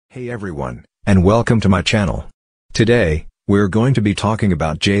Hey everyone, and welcome to my channel. Today, we're going to be talking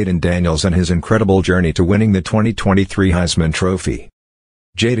about Jayden Daniels and his incredible journey to winning the 2023 Heisman Trophy.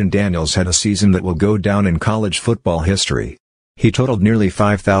 Jayden Daniels had a season that will go down in college football history. He totaled nearly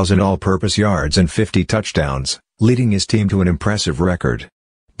 5,000 all-purpose yards and 50 touchdowns, leading his team to an impressive record.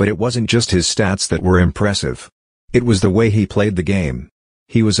 But it wasn't just his stats that were impressive. It was the way he played the game.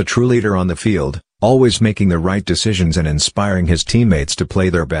 He was a true leader on the field, always making the right decisions and inspiring his teammates to play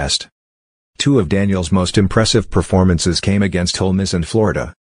their best. Two of Daniels' most impressive performances came against Ole Miss and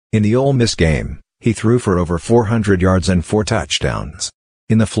Florida. In the Ole Miss game, he threw for over 400 yards and 4 touchdowns.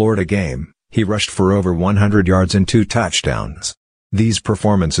 In the Florida game, he rushed for over 100 yards and 2 touchdowns. These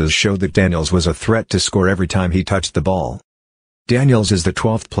performances showed that Daniels was a threat to score every time he touched the ball. Daniels is the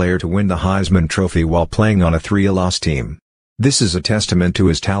 12th player to win the Heisman Trophy while playing on a 3-loss team. This is a testament to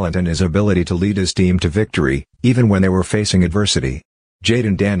his talent and his ability to lead his team to victory, even when they were facing adversity.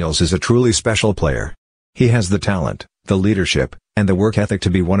 Jayden Daniels is a truly special player. He has the talent, the leadership, and the work ethic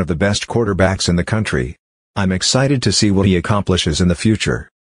to be one of the best quarterbacks in the country. I'm excited to see what he accomplishes in the future.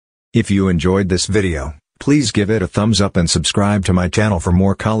 If you enjoyed this video, please give it a thumbs up and subscribe to my channel for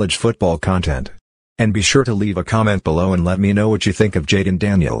more college football content. And be sure to leave a comment below and let me know what you think of Jayden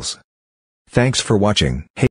Daniels. Thanks for watching. Hey